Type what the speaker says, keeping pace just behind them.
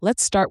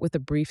Let's start with a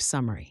brief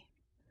summary.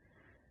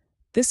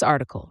 This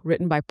article,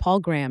 written by Paul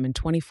Graham in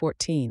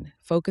 2014,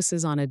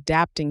 focuses on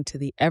adapting to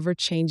the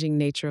ever-changing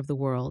nature of the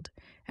world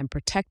and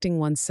protecting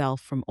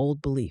oneself from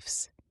old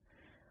beliefs.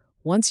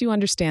 Once you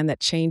understand that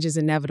change is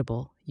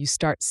inevitable, you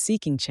start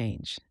seeking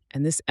change,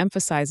 and this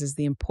emphasizes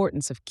the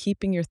importance of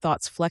keeping your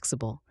thoughts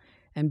flexible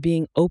and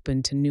being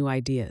open to new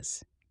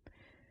ideas.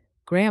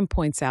 Graham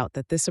points out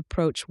that this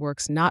approach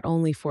works not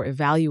only for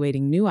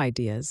evaluating new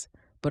ideas,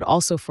 but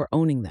also for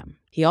owning them.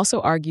 He also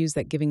argues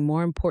that giving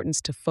more importance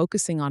to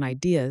focusing on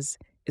ideas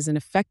is an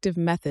effective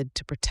method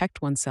to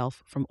protect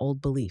oneself from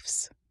old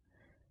beliefs.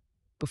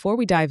 Before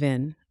we dive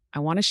in, I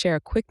want to share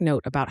a quick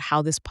note about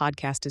how this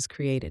podcast is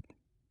created.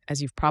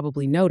 As you've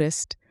probably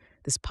noticed,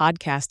 this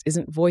podcast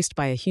isn't voiced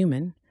by a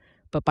human,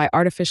 but by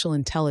artificial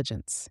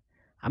intelligence.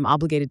 I'm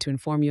obligated to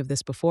inform you of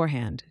this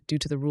beforehand due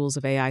to the rules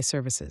of AI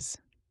services.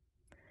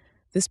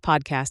 This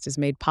podcast is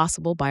made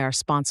possible by our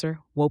sponsor,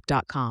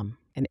 Wope.com,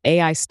 an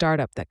AI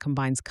startup that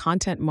combines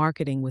content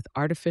marketing with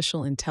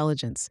artificial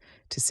intelligence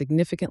to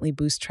significantly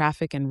boost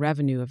traffic and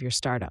revenue of your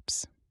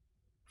startups.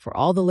 For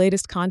all the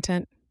latest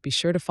content, be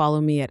sure to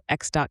follow me at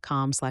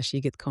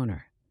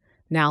x.com/YigitKoner.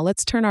 Now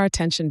let's turn our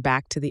attention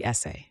back to the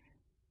essay.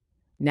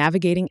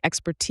 Navigating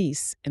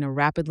expertise in a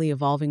rapidly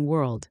evolving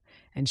world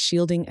and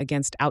shielding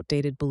against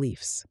outdated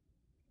beliefs.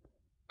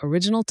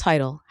 Original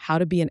title, How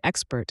to Be an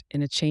Expert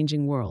in a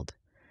Changing World.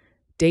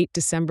 Date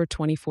December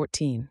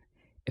 2014.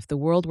 If the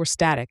world were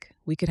static,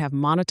 we could have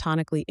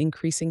monotonically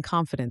increasing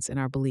confidence in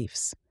our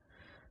beliefs.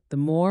 The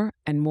more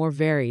and more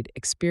varied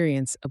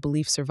experience a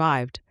belief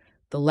survived,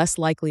 the less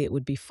likely it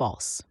would be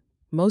false.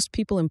 Most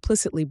people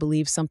implicitly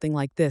believe something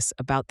like this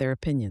about their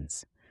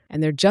opinions,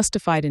 and they're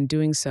justified in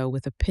doing so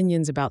with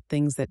opinions about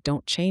things that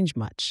don't change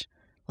much,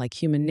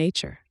 like human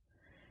nature.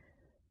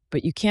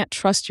 But you can't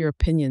trust your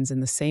opinions in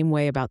the same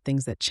way about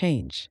things that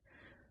change,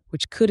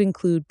 which could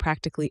include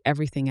practically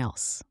everything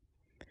else.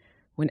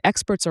 When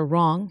experts are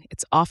wrong,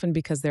 it's often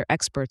because they're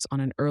experts on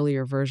an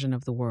earlier version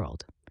of the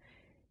world.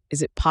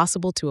 Is it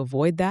possible to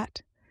avoid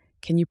that?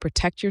 Can you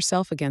protect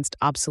yourself against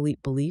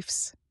obsolete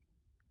beliefs?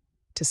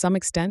 To some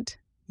extent,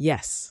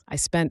 yes. I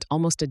spent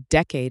almost a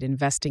decade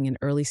investing in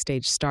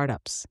early-stage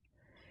startups.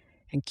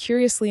 And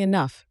curiously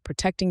enough,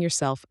 protecting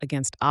yourself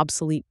against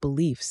obsolete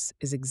beliefs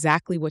is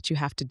exactly what you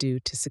have to do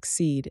to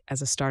succeed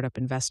as a startup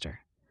investor.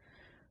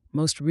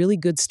 Most really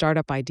good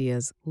startup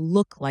ideas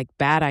look like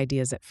bad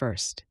ideas at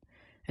first.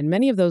 And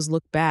many of those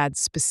look bad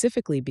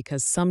specifically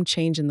because some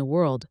change in the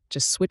world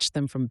just switched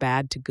them from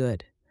bad to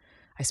good.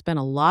 I spent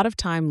a lot of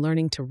time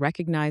learning to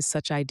recognize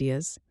such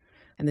ideas,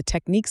 and the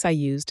techniques I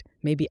used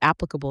may be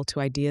applicable to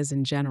ideas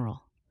in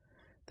general.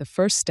 The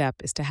first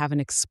step is to have an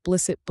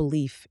explicit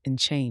belief in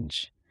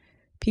change.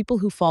 People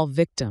who fall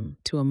victim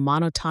to a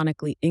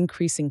monotonically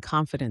increasing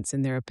confidence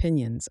in their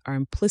opinions are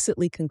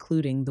implicitly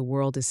concluding the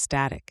world is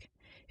static.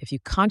 If you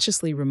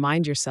consciously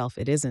remind yourself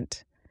it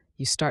isn't,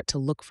 you start to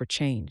look for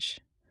change.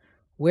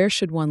 Where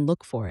should one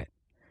look for it?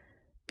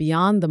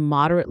 Beyond the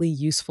moderately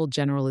useful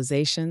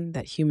generalization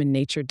that human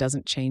nature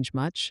doesn't change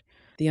much,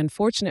 the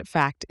unfortunate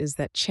fact is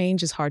that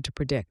change is hard to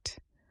predict.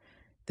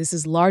 This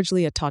is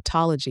largely a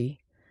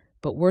tautology,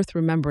 but worth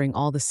remembering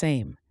all the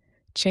same.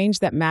 Change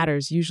that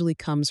matters usually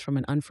comes from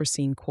an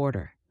unforeseen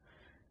quarter.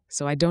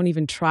 So I don't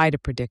even try to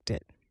predict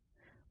it.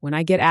 When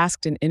I get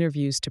asked in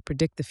interviews to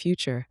predict the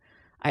future,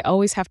 I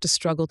always have to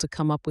struggle to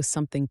come up with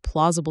something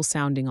plausible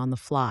sounding on the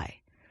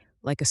fly,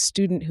 like a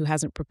student who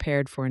hasn't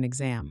prepared for an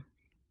exam.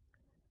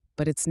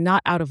 But it's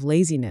not out of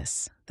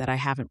laziness that I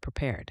haven't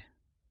prepared.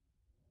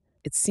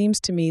 It seems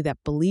to me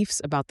that beliefs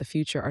about the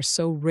future are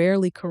so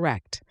rarely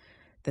correct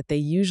that they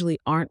usually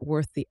aren't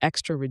worth the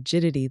extra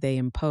rigidity they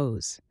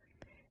impose,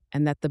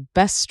 and that the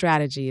best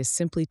strategy is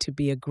simply to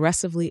be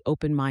aggressively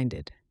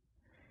open-minded.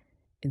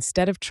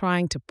 Instead of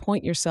trying to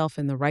point yourself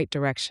in the right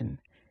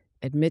direction,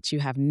 admit you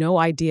have no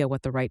idea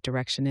what the right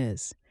direction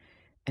is,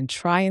 and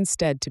try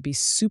instead to be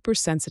super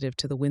sensitive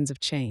to the winds of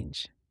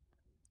change.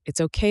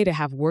 It's okay to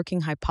have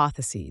working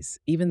hypotheses,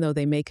 even though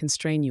they may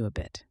constrain you a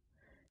bit,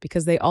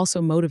 because they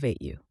also motivate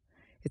you.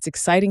 It's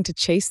exciting to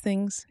chase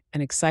things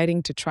and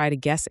exciting to try to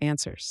guess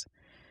answers,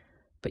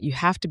 but you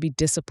have to be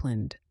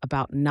disciplined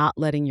about not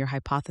letting your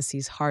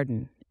hypotheses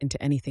harden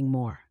into anything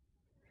more.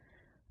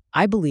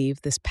 I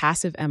believe this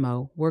passive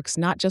MO works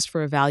not just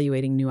for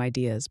evaluating new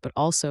ideas, but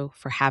also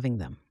for having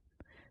them.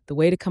 The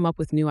way to come up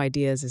with new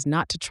ideas is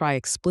not to try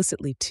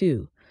explicitly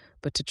to,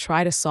 but to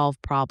try to solve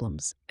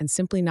problems and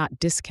simply not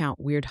discount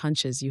weird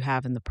hunches you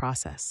have in the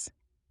process.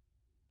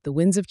 The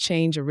winds of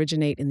change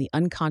originate in the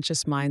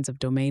unconscious minds of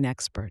domain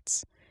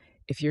experts.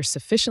 If you're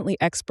sufficiently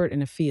expert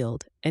in a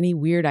field, any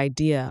weird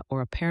idea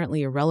or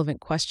apparently irrelevant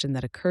question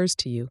that occurs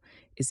to you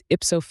is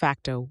ipso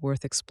facto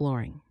worth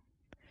exploring.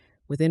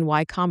 Within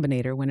Y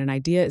Combinator, when an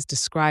idea is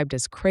described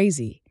as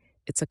crazy,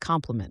 it's a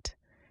compliment.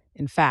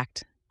 In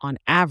fact, on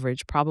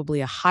average,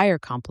 probably a higher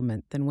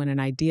compliment than when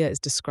an idea is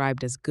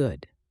described as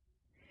good.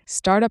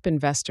 Startup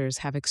investors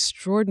have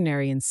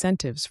extraordinary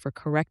incentives for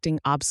correcting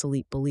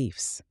obsolete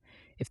beliefs.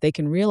 If they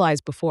can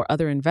realize before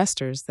other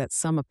investors that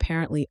some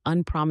apparently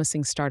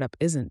unpromising startup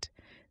isn't,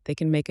 they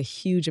can make a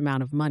huge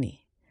amount of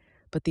money.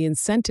 But the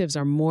incentives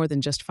are more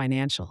than just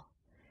financial.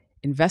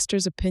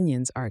 Investors'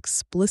 opinions are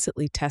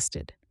explicitly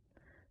tested.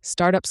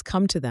 Startups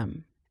come to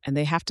them, and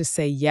they have to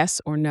say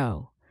yes or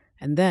no,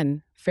 and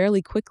then,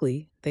 fairly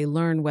quickly, they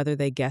learn whether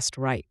they guessed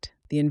right.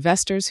 The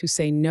investors who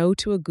say no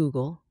to a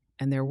Google,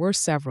 and there were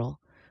several,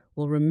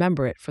 will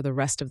remember it for the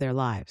rest of their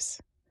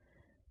lives.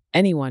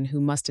 Anyone who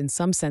must in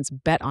some sense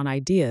bet on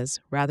ideas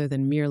rather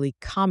than merely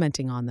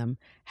commenting on them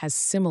has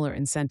similar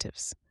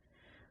incentives,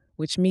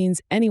 which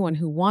means anyone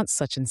who wants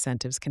such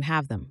incentives can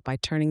have them by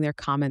turning their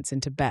comments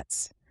into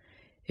bets.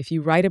 If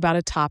you write about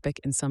a topic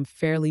in some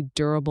fairly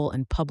durable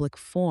and public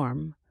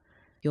form,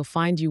 you'll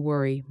find you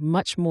worry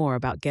much more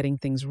about getting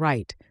things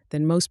right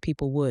than most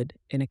people would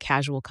in a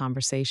casual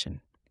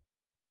conversation.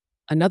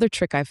 Another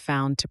trick I've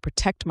found to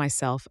protect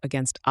myself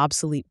against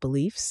obsolete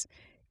beliefs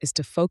is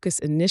to focus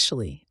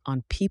initially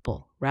on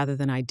people rather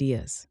than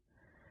ideas.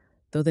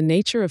 Though the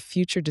nature of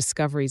future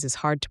discoveries is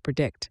hard to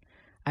predict,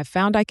 I've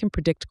found I can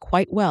predict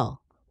quite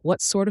well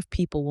what sort of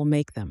people will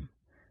make them.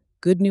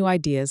 Good new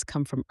ideas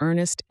come from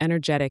earnest,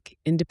 energetic,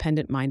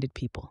 independent-minded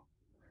people.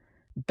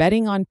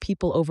 Betting on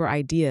people over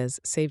ideas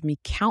saved me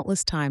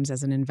countless times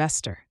as an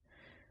investor.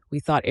 We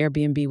thought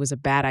Airbnb was a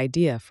bad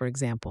idea, for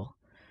example,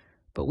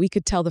 but we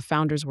could tell the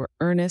founders were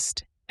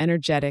earnest,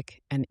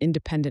 energetic, and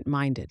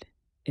independent-minded.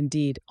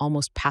 Indeed,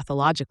 almost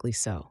pathologically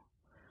so.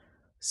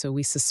 So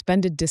we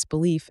suspended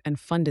disbelief and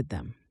funded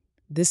them.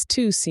 This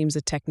too seems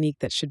a technique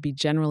that should be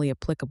generally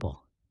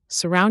applicable.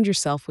 Surround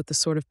yourself with the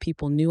sort of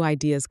people new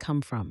ideas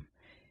come from.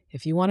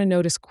 If you want to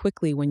notice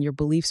quickly when your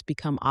beliefs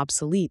become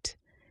obsolete,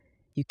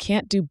 you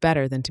can't do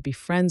better than to be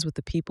friends with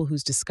the people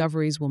whose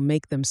discoveries will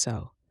make them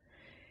so.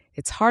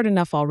 It's hard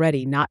enough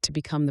already not to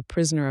become the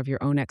prisoner of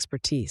your own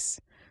expertise,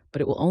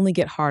 but it will only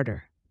get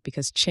harder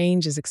because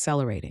change is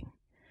accelerating.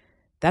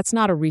 That's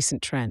not a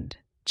recent trend.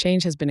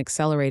 Change has been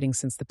accelerating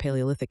since the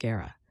Paleolithic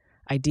era.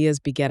 Ideas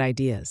beget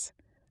ideas.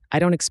 I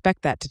don't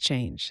expect that to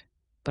change,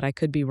 but I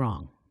could be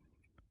wrong.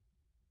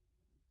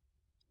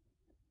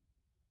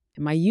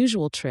 And my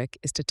usual trick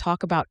is to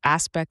talk about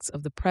aspects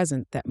of the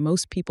present that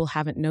most people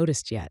haven't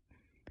noticed yet,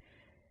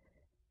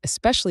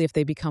 especially if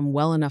they become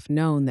well enough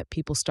known that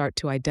people start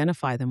to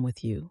identify them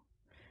with you.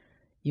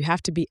 You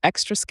have to be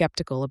extra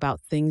skeptical about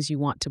things you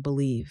want to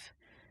believe.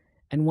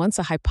 And once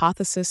a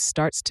hypothesis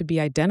starts to be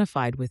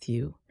identified with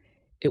you,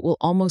 it will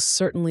almost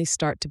certainly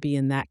start to be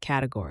in that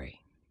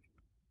category.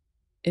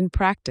 In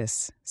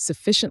practice,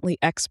 sufficiently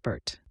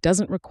expert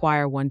doesn't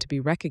require one to be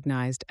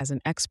recognized as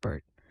an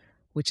expert,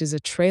 which is a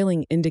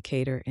trailing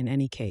indicator in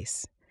any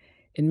case.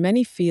 In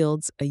many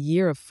fields, a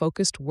year of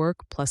focused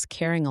work plus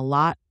caring a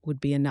lot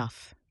would be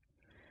enough.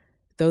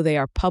 Though they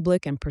are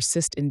public and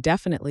persist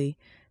indefinitely,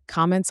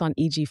 comments on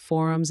e.g.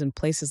 forums and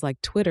places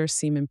like Twitter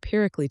seem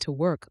empirically to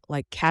work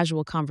like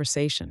casual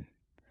conversation.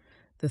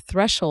 The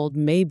threshold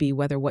may be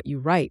whether what you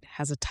write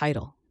has a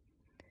title.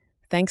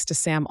 Thanks to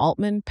Sam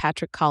Altman,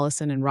 Patrick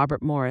Collison, and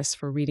Robert Morris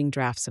for reading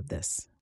drafts of this.